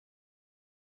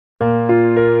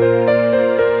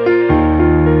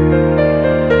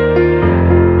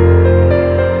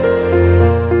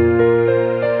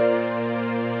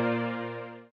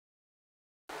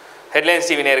Headlines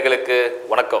TV நேயர்களுக்கு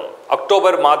வணக்கம்.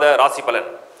 October மாத ராசி பலன்.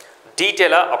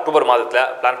 டீடைலா அக்டோபர் மாதத்துல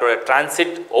பிளானட்டோட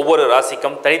டிரான்சிட் ஒவ்வொரு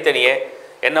ராசிக்கும் தனித்தனியே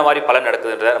என்ன மாதிரி பலன்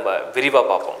நடக்குதுன்றதை நம்ம விரிவா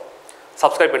பார்ப்போம்.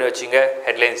 Subscribe பண்ணி வச்சிங்க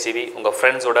Headlines TV உங்க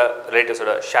ஃப்ரெண்ட்ஸோட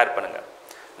ரிலேட்டிவ்ஸோட ஷேர் பண்ணுங்க.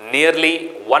 Nearly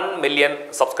 1 million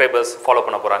subscribers ஃபாலோ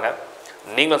பண்ண போறாங்க.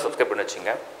 நீங்களும் subscribe பண்ணி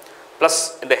வச்சிங்க. Plus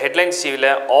இந்த Headlines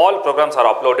TVல all programs are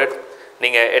uploaded.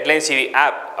 நீங்க Headlines TV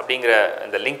app அப்படிங்கற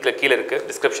இந்த லிங்க்ல கீழ இருக்கு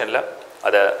descriptionல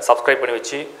அத subscribe பண்ணி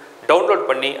வச்சி டவுன்லோட்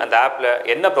பண்ணி அந்த ஆப்ல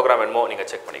என்ன ப்ரோகிராம் வேணுமோ நீங்க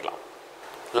செக் பண்ணிக்கலாம்.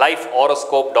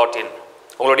 lifehoroscope.in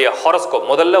உங்களுடைய ஹாரோஸ்கோப்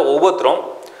முதல்ல ஒவ்வொருத்தரும்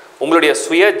உங்களுடைய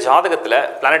சுய ஜாதகத்துல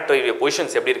பிளானட்டரி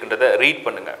பொசிஷன்ஸ் எப்படி இருக்குன்றதை ரீட்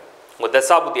பண்ணுங்க. உங்க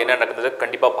தசாபுத்தி என்ன நடக்குதுன்னு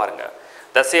கண்டிப்பா பாருங்க.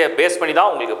 தசையை பேஸ் பண்ணி தான்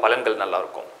உங்களுக்கு பலன்கள் நல்லா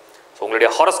இருக்கும். ஸோ உங்களுடைய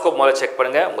ஹாரோஸ்கோப் முதல்ல செக்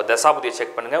பண்ணுங்க, உங்க தசாபுத்தியை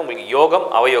செக் பண்ணுங்க. உங்களுக்கு யோகம்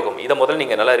அவயோகம் இதை முதல்ல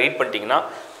நீங்க நல்லா ரீட் பண்ணிட்டீங்கன்னா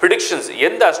ப்ரிடிக்ஷன்ஸ்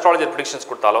எந்த அஸ்ட்ராலஜர் ப்ரிடிக்ஷன்ஸ்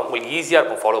கொடுத்தாலும் உங்களுக்கு ஈஸியா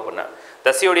இருக்கும் ஃபாலோ பண்ண.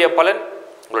 தசையுடைய பலன்,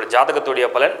 உங்களோட ஜாதகத்துடைய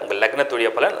பலன், உங்கள் லக்னத்துடைய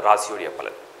பலன், ராசியுடைய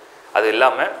பலன். அது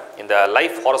இல்லாமல் இந்த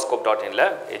lifehoroscope.inல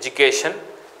எஜுகேஷன்,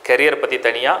 கெரியர் பற்றி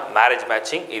தனியாக, மேரேஜ்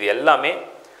மேட்சிங் இது எல்லாமே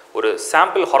ஒரு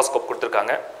சாம்பிள் ஹாரோஸ்கோப்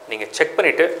கொடுத்துருக்காங்க. நீங்கள் செக்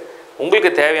பண்ணிவிட்டு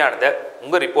உங்களுக்கு தேவையானதை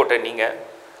உங்கள் ரிப்போர்ட்டை நீங்கள்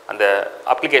அந்த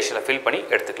அப்ளிகேஷனில் ஃபில் பண்ணி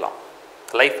எடுத்துக்கலாம்.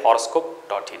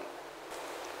 lifehoroscope.in.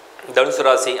 தனுசு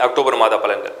ராசி அக்டோபர் மாத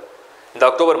பலன்கள். இந்த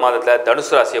அக்டோபர் மாதத்தில்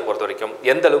தனுசு ராசியை பொறுத்த வரைக்கும்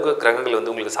எந்த அளவுக்கு கிரகங்கள்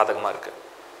உங்களுக்கு சாதகமாக இருக்குது.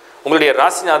 உங்களுடைய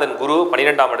ராசிநாதன் குரு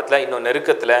 12ஆம் இடத்துல இன்னும்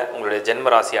நெருக்கத்தில் உங்களுடைய ஜென்ம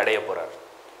ராசி அடைய போகிறார்.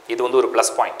 இது ஒரு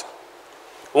ப்ளஸ் பாயிண்ட்.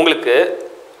 உங்களுக்கு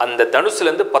அந்த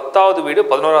தனுசுலேருந்து 10வது வீடு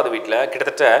 11வது வீட்டில்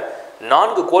கிட்டத்தட்ட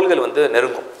 4 கோள்கள்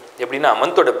நெருங்கும். எப்படின்னா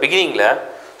மந்தோட பிகினிங்கில்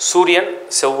சூரியன்,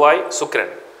 செவ்வாய்,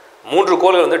 சுக்கிரன் 3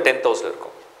 கோள்கள் 10th ஹவுஸில்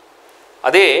இருக்கும்.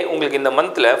 அதே உங்களுக்கு இந்த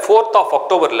மந்தில் 4th ஆஃப்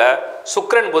அக்டோபரில்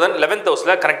சுக்கிரன் புதன் 11th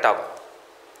ஹவுஸில் கனெக்ட் ஆகும்.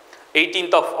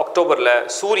 18th ஆஃப் அக்டோபரில்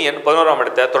சூரியன் 11ஆம்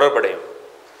இடத்தை தொடர்படையும்.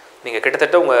 நீங்கள்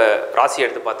கிட்டத்தட்ட உங்கள் ராசி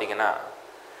எடுத்து பார்த்தீங்கன்னா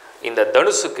இந்த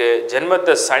தனுசுக்கு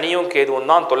ஜென்மத்தை சனியும் கேதுவும்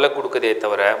தான் தொல்லை கொடுக்குதே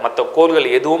தவிர மற்ற கோள்கள்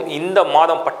எதுவும் இந்த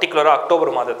மாதம் பர்டிகுலராக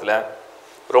அக்டோபர் மாதத்தில்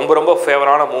ரொம்ப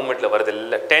ஃபேவரான மூமெண்ட்டில் வருது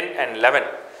இல்லை. 10 and 11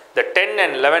 இந்த 10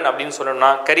 and 11 அப்படின்னு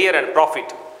சொன்னோம்னா career and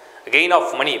profit, gain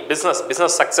of money,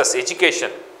 business success,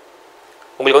 education,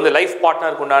 உங்களுக்கு லைஃப்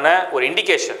பார்ட்னருக்கு உண்டான ஒரு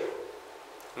indication,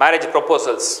 marriage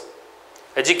proposals,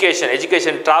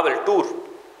 education travel, tour,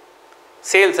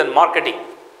 sales and marketing.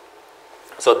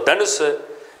 So தனுசு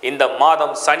இந்த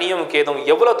மாதம் சனியும் கேதும்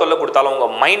எவ்வளோ தொல்லை கொடுத்தாலும்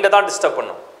உங்கள் மைண்டை தான் டிஸ்டர்ப்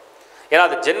பண்ணும். ஏன்னா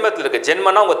அது ஜென்மத்தில் இருக்குது.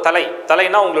 ஜென்மனா உங்கள்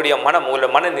தலைனா உங்களுடைய மனம், உங்களுடைய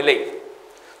மனநிலை.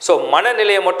 ஸோ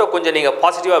மனநிலையை மட்டும் கொஞ்சம் நீங்கள்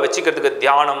பாசிட்டிவாக வச்சுக்கிறதுக்கு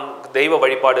தியானம், தெய்வ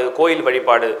வழிபாடு, கோயில்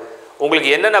வழிபாடு,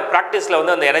 உங்களுக்கு என்னென்ன ப்ராக்டிஸில்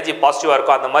அந்த எனர்ஜி பாசிட்டிவாக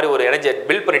இருக்கோ அந்த மாதிரி ஒரு எனர்ஜியை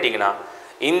பில்ட் பண்ணிட்டீங்கன்னா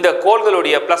இந்த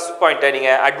கோள்களுடைய ப்ளஸ் பாயிண்ட்டை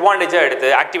நீங்கள் அட்வான்டேஜாக எடுத்து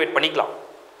ஆக்டிவேட் பண்ணிக்கலாம்.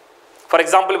 ஃபார்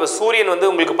எக்ஸாம்பிள் இப்போ சூரியன்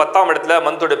உங்களுக்கு 10ஆம் இடத்துல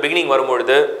மந்தோட பிகினிங்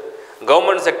வரும்பொழுது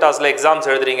கவர்மெண்ட் செக்டார்ஸில் எக்ஸாம்ஸ்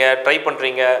எழுதுறீங்க, ட்ரை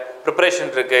பண்ணுறீங்க, ப்ரிப்பரேஷன்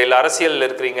இருக்குது, இல்லை அரசியலில்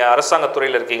இருக்கிறீங்க,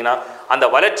 அரசாங்கத்துறையில் இருக்கீங்கன்னா அந்த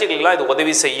வளர்ச்சிகள்லாம் இது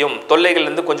உதவி செய்யும்.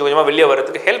 தொல்லைகள்லேருந்து கொஞ்சம் கொஞ்சமாக வெளியே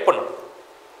வர்றதுக்கு ஹெல்ப் பண்ணும்.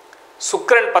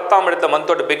 சுக்கிரன் 10ஆம் இடத்துல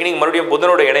மந்தோட பிகினிங் மறுபடியும்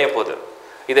புதனோட இணைய போகுது.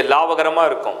 இது லாபகரமாக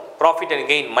இருக்கும். Profit and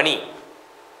gain, money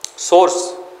source,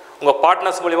 உங்கள்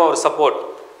பார்ட்னர்ஸ் மூலிமா ஒரு சப்போர்ட்,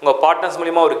 உங்கள் பார்ட்னர்ஸ்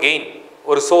மூலிமா ஒரு கெயின்,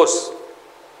 ஒரு சோர்ஸ்,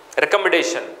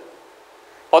 ரெக்கமெண்டேஷன்.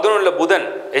 11 புதன்,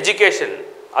 எஜுகேஷன்,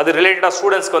 அது ரிலேட்டடாக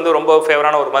ஸ்டூடெண்ட்ஸ்க்கு ரொம்ப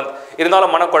ஃபேவரான ஒரு மந்த்.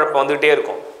 இருந்தாலும் மனக்குழப்பம் வந்துகிட்டே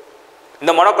இருக்கும்.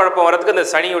 இந்த மனக்குழப்பம் வரதுக்கு இந்த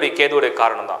சனியுடைய கேதுவுடைய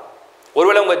காரணம் தான்.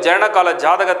 ஒருவேளை உங்கள் ஜனனகால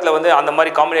ஜாதகத்தில் அந்த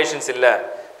மாதிரி காம்பினேஷன்ஸ் இல்லை,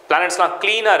 பிளானட்ஸ்லாம்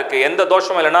க்ளீனாக இருக்குது, எந்த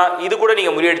தோஷமும் இல்லைன்னா இது கூட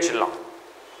நீங்கள் முறியடிச்சிடலாம்.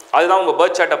 அதுதான் உங்கள்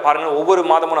பர்த் சார்ட்டை பாருங்கள். ஒவ்வொரு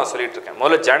மாதமும் நான் சொல்லிட்டு இருக்கேன்.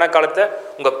 முதல்ல ஜனகாலத்தை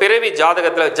உங்கள் பிறவி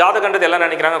ஜாதகத்தில், ஜாதகன்றது எல்லாம்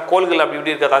நினைக்கிறாங்க கோள்கள் அப்படி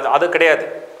இப்படி இருக்கிறது, அது கிடையாது.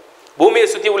 பூமியை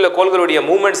சுற்றி உள்ள கோள்களுடைய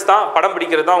மூமெண்ட்ஸ் தான் படம்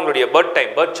பிடிக்கிறது தான் உங்களுடைய birth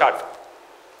time, birth chart.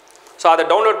 So அதை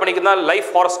டவுன்லோட் பண்ணிக்கிறதா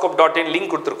lifehoroscope.in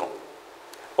லிங்க் கொடுத்துருக்கோம்.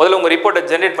 முதல்ல உங்கள் ரிப்போர்ட்டை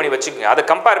ஜென்ரேட் பண்ணி வச்சுக்கோங்க. அதை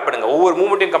கம்பேர் பண்ணுங்கள், ஒவ்வொரு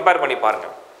மூமெண்ட்டையும் கம்பேர் பண்ணி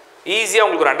பாருங்கள். ஈஸியாக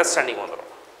உங்களுக்கு ஒரு அண்டர்ஸ்டாண்டிங் வந்துடும்.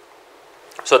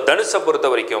 ஸோ தனுஷை பொறுத்த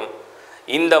வரைக்கும்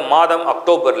இந்த மாதம்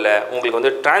அக்டோபரில்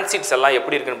உங்களுக்கு டிரான்சிட்ஸ் எல்லாம்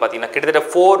எப்படி இருக்குன்னு பார்த்தீங்கன்னா கிட்டத்தட்ட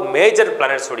 4 major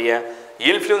பிளானட்ஸுடைய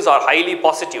influence R highly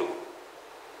positive.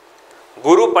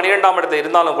 குரு 12ஆம் இடத்துல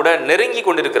இருந்தாலும் கூட நெருங்கி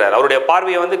கொண்டு இருக்கிறார். அவருடைய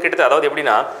பார்வையை கிட்டத்தட்ட, அதாவது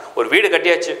எப்படின்னா ஒரு வீடு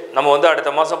கட்டியாச்சு, நம்ம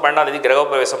அடுத்த மாதம் 12ஆம் தேதி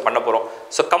கிரகப்பிரவேசம் பண்ண போகிறோம்.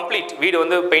 ஸோ கம்ப்ளீட்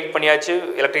வீடு பெயிண்ட் பண்ணியாச்சு,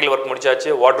 எலக்ட்ரிக்கல் ஒர்க் முடிச்சாச்சு,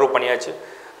 வார்ட்ரோப் பண்ணியாச்சு,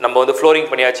 நம்ம ஃப்ளோரிங்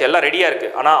பண்ணியாச்சு, எல்லாம் ரெடியாக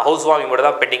இருக்குது. ஆனால் ஹவுஸ் வார்மிங் மட்டும்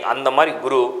தான் பெண்டிங். அந்த மாதிரி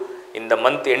குரு இந்த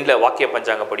மந்த் எண்டில் வாக்கிய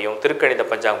பஞ்சாங்கப்படியும் திருக்கணித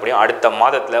பஞ்சாங்கப்படியும் அடுத்த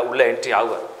மாதத்தில் உள்ள entry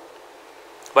ஆகுவார்.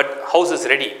 But house is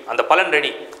ready, அந்த பலன்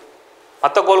ரெடி.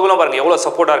 மற்ற கோள்களும் பாருங்கள் எவ்வளோ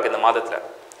சப்போர்ட்டாக இருக்குது இந்த மாதத்தில்.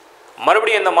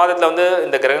 மறுபடியும் இந்த மாதத்தில்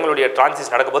இந்த கிரகங்களுடைய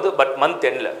டிரான்சிஸ் நடக்கும்போது பட் மந்த்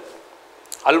எண்டில்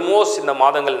ஆல்மோஸ்ட் இந்த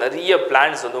மாதங்கள் நிறைய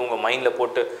பிளான்ஸ் உங்கள் மைண்டில்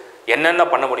போட்டு என்னென்ன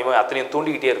பண்ண முடியுமோ அத்தனையும்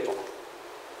தூண்டிக்கிட்டே இருக்கும்.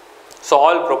 ஸோ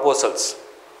ஆல் ப்ரொபோசல்ஸ்,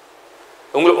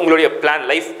 உங்களுடைய பிளான்,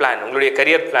 லைஃப் பிளான், உங்களுடைய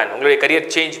கரியர் பிளான், உங்களுடைய கரியர்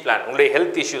சேஞ்ச் பிளான், உங்களுடைய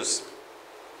ஹெல்த் இஷ்யூஸ்,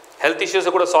 ஹெல்த்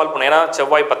இஷ்யூஸை கூட சால்வ் பண்ணும். ஏன்னா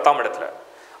செவ்வாய் 10ஆம் இடத்துல,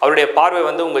 அவருடைய பார்வை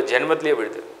வந்து உங்கள் ஜென்மத்திலே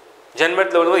விழுது.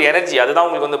 ஜென்மத்தில் வந்து எனர்ஜி, அதுதான்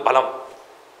உங்களுக்கு வந்து பலம்.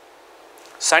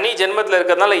 சனி ஜென்மத்தில்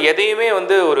இருக்கிறதுனால எதையுமே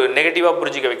வந்து ஒரு நெகட்டிவாக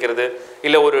புரிஞ்சிக்க வைக்கிறது,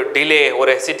 இல்லை ஒரு டிலே, ஒரு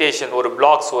ஹெசிடேஷன், ஒரு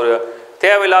பிளாக்ஸ், ஒரு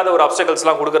தேவையில்லாத ஒரு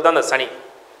அப்டக்கல்ஸ்லாம் கொடுக்குறது தான் அந்த சனி.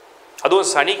 அதுவும்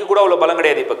சனிக்கு கூட அவ்வளோ பலம்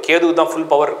கிடையாது. இப்போ கேதுக்கு தான்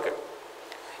ஃபுல் பவர் இருக்குது.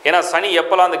 ஏன்னா சனி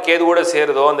எப்போல்லாம் அந்த கேதுவோடு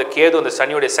சேருதோ அந்த கேது அந்த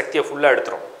சனியோடைய சக்தியை ஃபுல்லாக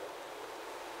எடுத்துரும்.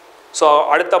 ஸோ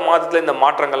அடுத்த மாதத்தில் இந்த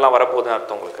மாற்றங்கள்லாம் வரப்போகுதுன்னு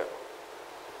அர்த்தம் உங்களுக்கு.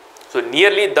 ஸோ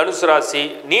நியர்லி தனுசு ராசி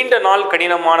நீண்ட நாள்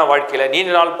கடினமான வாழ்க்கையில்,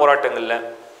 நீண்ட நாள் போராட்டங்களில்,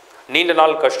 நீண்ட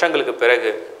நாள் கஷ்டங்களுக்கு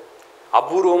பிறகு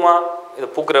அபூர்வமாக இது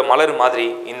பூக்கிற மலர் மாதிரி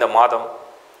இந்த மாதம்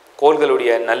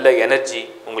கோள்களுடைய நல்ல எனர்ஜி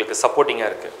உங்களுக்கு சப்போர்ட்டிங்காக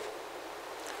இருக்குது.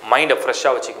 மைண்டை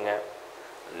ஃப்ரெஷ்ஷாக வச்சுக்கோங்க.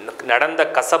 நடந்த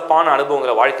கசப்பான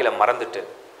அனுபவங்களை வாழ்க்கையில் மறந்துட்டு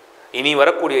இனி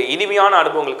வரக்கூடிய இனிமையான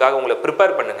அனுபவங்களுக்காக உங்களை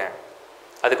ப்ரிப்பேர் பண்ணுங்கள்.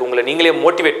 அதுக்கு உங்களை நீங்களே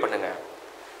மோட்டிவேட் பண்ணுங்கள்,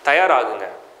 தயாராகுங்க,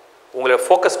 உங்களை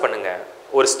ஃபோக்கஸ் பண்ணுங்கள்,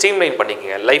 ஒரு ஸ்ட்ரீம்லைன்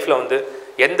பண்ணிக்கங்க. லைஃப்பில் வந்து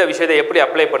எந்த விஷயத்தை எப்படி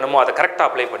அப்ளை பண்ணுமோ அதை கரெக்டாக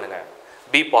அப்ளை பண்ணுங்கள்.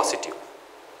 B positive.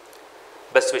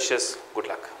 Best wishes,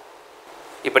 good luck.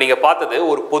 இப்போ நீங்கள் பார்த்தது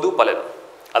ஒரு பொது பலன்,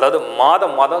 அதாவது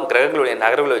மாதம் மாதம் கிரகங்களுடைய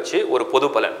நகர்வுகளை வச்சு ஒரு பொது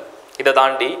பலன். இதை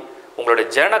தாண்டி உங்களுடைய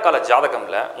ஜனனகால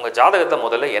ஜாதகமில் உங்கள் ஜாதகத்தை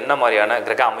முதல்ல என்ன மாதிரியான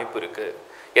கிரக அமைப்பு இருக்குது,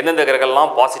 எந்தெந்த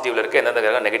கிரகம்லாம் பாசிட்டிவில் இருக்குது, எந்தெந்த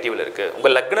கிரகம் நெகட்டிவில் இருக்குது,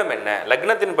 உங்கள் லக்னம் என்ன,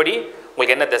 லக்னத்தின்படி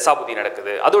உங்களுக்கு என்ன தசாபுத்தி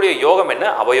நடக்குது, அதோடைய யோகம் என்ன,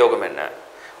 அவயோகம் என்ன,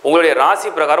 உங்களுடைய ராசி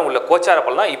பிரகாரம் உள்ள கோச்சார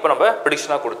பலன் தான் இப்போ நம்ம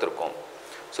ப்ரிடிக்ஷனாக கொடுத்துருக்கோம்.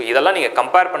 ஸோ இதெல்லாம் நீங்கள்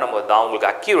கம்பேர் பண்ணும்போது தான் உங்களுக்கு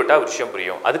அக்யூரேட்டாக விஷயம்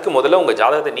புரியும். அதுக்கு முதல்ல உங்கள்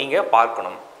ஜாதகத்தை நீங்கள்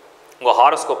பார்க்கணும். உங்கள்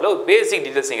ஹாரோஸ்கோப்பில் ஒரு பேசிக்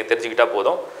டீட்டெயில்ஸ் நீங்கள் தெரிஞ்சுக்கிட்டால்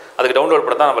போதும். அதுக்கு டவுன்லோட்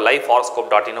பண்ண தான் நம்ம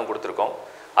lifehoroscope.in கொடுத்துருக்கோம்.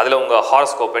 அதில் உங்கள்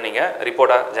ஹாரோஸ்கோப்பை நீங்கள்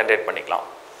ரிப்போர்ட்டாக ஜென்ரேட் பண்ணிக்கலாம்.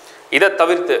 இதை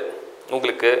தவிர்த்து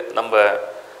உங்களுக்கு நம்ம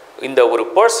இந்த ஒரு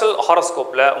பர்சனல்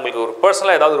ஹாரோஸ்கோப்பில் உங்களுக்கு ஒரு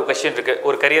பர்சனலாக ஏதாவது ஒரு கொஸ்டின் இருக்குது,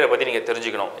 ஒரு கரியரை பற்றி நீங்கள்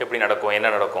தெரிஞ்சுக்கணும், எப்படி நடக்கும், என்ன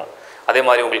நடக்கும், அதே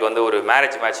மாதிரி உங்களுக்கு வந்து ஒரு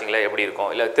மேரேஜ் மேட்சிங்கில் எப்படி இருக்கும்,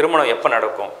 இல்லை திருமணம் எப்போ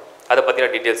நடக்கும், அதை பற்றின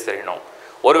டீட்டெயில்ஸ் தெரியணும்.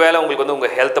 ஒருவேளை உங்களுக்கு வந்து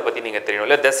உங்கள் ஹெல்த்தை பற்றி நீங்கள் தெரியணும்,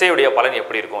 இல்லை திசையுடைய பலன்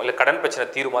எப்படி இருக்கும், இல்லை கடன் பிரச்சனை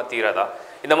தீருமா தீராதா,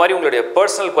 இந்த மாதிரி உங்களுடைய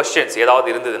பர்சனல் கொஸ்டின்ஸ் ஏதாவது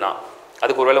இருந்ததுன்னா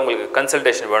அதுக்கு ஒருவேளை உங்களுக்கு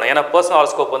கன்சல்டேஷன் வேணும். ஏன்னா பர்சனல்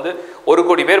ஹாரோஸ்கோப் வந்து 1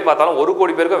 கோடி பேர் பார்த்தாலும் 1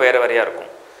 கோடி பேருக்கும் வேறு வேறையாக இருக்கும்.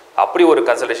 அப்படி ஒரு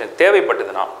கன்சல்டேஷன்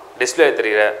தேவைப்பட்டதுன்னா டிஸ்பிளே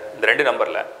தெரிகிற இந்த 2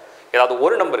 நம்பரில் ஏதாவது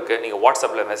ஒரு நம்பருக்கு நீங்கள்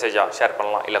வாட்ஸ்அப்பில் மெசேஜாக ஷேர்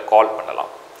பண்ணலாம், இல்லை கால்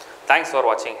பண்ணலாம். தேங்க்ஸ் ஃபார்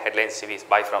வாட்சிங் headlines TVS.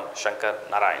 By from Shankar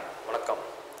Narayan. வணக்கம்.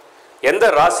 எந்த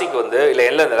ராசிக்கு வந்து இல்லை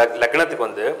எந்த லக்னத்துக்கு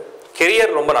வந்து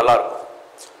கெரியர் ரொம்ப நல்லாயிருக்கும்,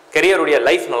 கெரியருடைய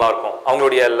லைஃப் நல்லாயிருக்கும்,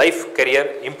 அவங்களுடைய லைஃப் கெரியர்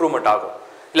இம்ப்ரூவ்மெண்ட் ஆகும்,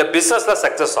 இல்லை பிஸ்னஸில்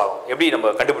சக்ஸஸ் ஆகும், எப்படி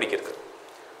நம்ம கண்டுபிடிக்கிறது?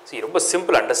 சரி, ரொம்ப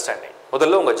சிம்பிள் அண்டர்ஸ்டாண்டிங்.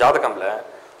 முதல்ல உங்கள் ஜாதகமில்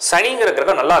சனிங்கிற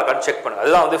கிரகம் நல்லா இருக்கான்னு செக் பண்ணுங்கள்.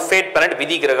 அதுதான் வந்து ஃபேட் பிளானட்,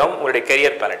 விதி கிரகம், உங்களுடைய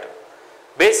கெரியர் பிளானட்.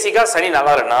 பேசிக்காக சனி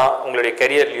நல்லா இருக்குன்னா உங்களுடைய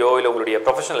கெரியர்லையோ இல்லை உங்களுடைய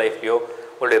ப்ரொஃபஷனல் லைஃப்லையோ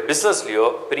உங்களுடைய பிஸ்னஸ்லையோ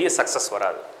பெரிய சக்ஸஸ்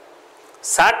வராது.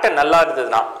 சாட்டர்ன் நல்லா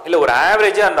இருந்ததுன்னா இல்லை ஒரு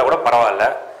ஆவரேஜாக இருந்தால் கூட பரவாயில்ல.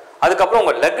 அதுக்கப்புறம்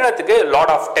உங்கள் லக்னத்துக்கு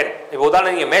லார்ட் ஆஃப் 10. இப்போ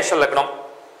உதாரணம் நீங்கள் மேஷ லக்னம்,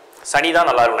 சனி தான்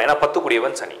நல்லா இருக்கணும், ஏன்னா 10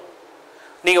 கூடியவன் சனி.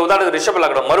 நீங்கள் உதாரணத்துக்கு ரிஷப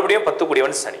லக்னம், மறுபடியும் 10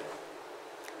 கூடியவன் சனி.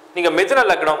 நீங்கள் மிதுன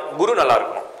லக்னம், குரு நல்லா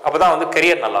இருக்கணும், அப்போ தான் வந்து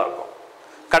கெரியர் நல்லாயிருக்கும்.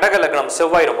 கடக லக்னம்,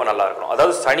 செவ்வாய் ரொம்ப நல்லா இருக்கணும்,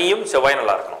 அதாவது சனியும் செவ்வாயும்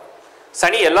நல்லா இருக்கணும்.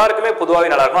 சனி எல்லாருக்குமே பொதுவாகவே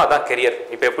நல்லா இருக்கணும், அதுதான் கெரியர்.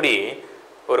 இப்போ எப்படி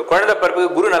ஒரு குழந்தை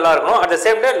பிறப்புக்கு குரு நல்லா இருக்கணும், at the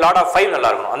same time Lord of 5 நல்லா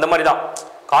இருக்கணும், அந்த மாதிரி தான்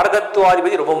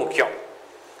காரகத்துவாதிபதி ரொம்ப முக்கியம்.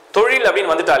 தொழில்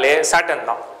அப்படின்னு வந்துட்டாலே சாட்டர்ன்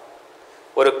தான்,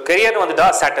 ஒரு கெரியர்னு வந்துட்டா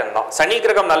சாட்டர்ன் தான். சனி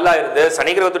கிரகம் நல்லா இருந்து,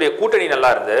 சனி கிரகத்துடைய கூட்டணி நல்லா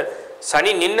இருந்து,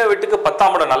 சனி நின்ன வீட்டுக்கு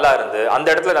 10ஆம் இடம் நல்லா இருந்து, அந்த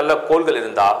இடத்துல நல்ல கோள்கள்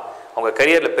இருந்தால் அவங்க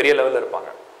கெரியரில் பெரிய லெவலில் இருப்பாங்க.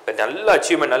 இப்போ நல்ல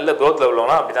அச்சீவ்மெண்ட், நல்ல க்ரோத்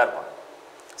லெவல்லாம் அப்படி தான் இருப்பாங்க.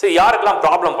 சரி, யாருக்கெல்லாம்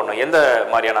ப்ராப்ளம் பண்ணும், எந்த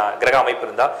மாதிரியான கிரக அமைப்பு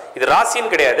இருந்தால், இது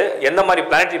ராசின்னு கிடையாது, எந்த மாதிரி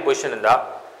பிளானட்டரி பொசிஷன் இருந்தால்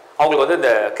அவங்களுக்கு வந்து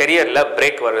இந்த கெரியரில்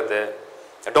பிரேக் வர்றது,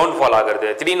 டவுன்ஃபால் ஆகிறது,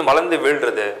 திடீர்னு வளர்ந்து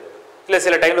வீழ்றது, இல்லை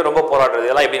சில டைமில் ரொம்ப போராடுறது,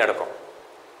 இதெல்லாம் எப்படி நடக்கும்?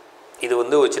 இது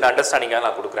வந்து ஒரு சின்ன அண்டர்ஸ்டாண்டிங்காக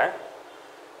நான் கொடுக்குறேன்.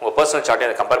 உங்கள் பர்சனல்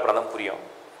சார்ட்டையும் அதை கம்பேர் பண்ண தான் புரியும்.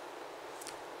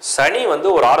 சனி வந்து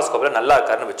ஒரு ஹாரோஸ்கோப்பில் நல்லா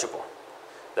இருக்காருன்னு வச்சுப்போம்.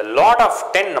 இந்த லார்ட் ஆஃப்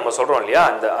 10 நம்ம சொல்கிறோம் இல்லையா,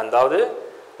 அதாவது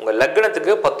உங்கள்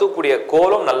லக்னத்துக்கு 10 கூடிய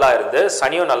கோலும் நல்லா இருந்து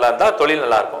சனியும் நல்லா இருந்தால் தொழில்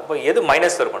நல்லா இருக்கும். இப்போ எது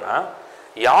மைனஸ் இருக்குன்னா,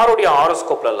 யாருடைய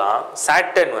ஹாரோஸ்கோப்லலாம்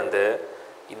சாட்டர்ன் வந்து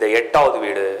இந்த 8வது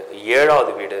வீடு,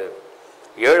 7வது வீடு,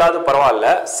 7வது பரவாயில்ல,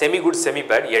 செமி குட் செமி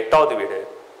பேட், 8வது வீடு,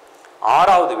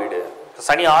 6வது வீடு,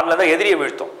 சனி 6ல் இருந்தால் எதிரியை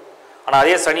வீழ்த்தும். ஆனால்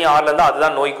அதே சனி 6ல் இருந்தால்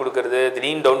அதுதான் நோய் கொடுக்குறது,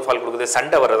 திடீர்னு டவுன்ஃபால் கொடுக்குறது,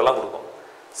 சண்டை வர்றதெல்லாம் கொடுக்கும்.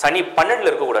 சனி 12ல்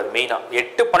இருக்கக்கூடாது. மெயினாக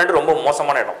 8, 12 ரொம்ப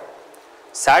மோசமான இடம்.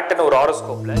 சாட்டர்ன் ஒரு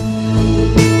ஹாரோஸ்கோப்பில்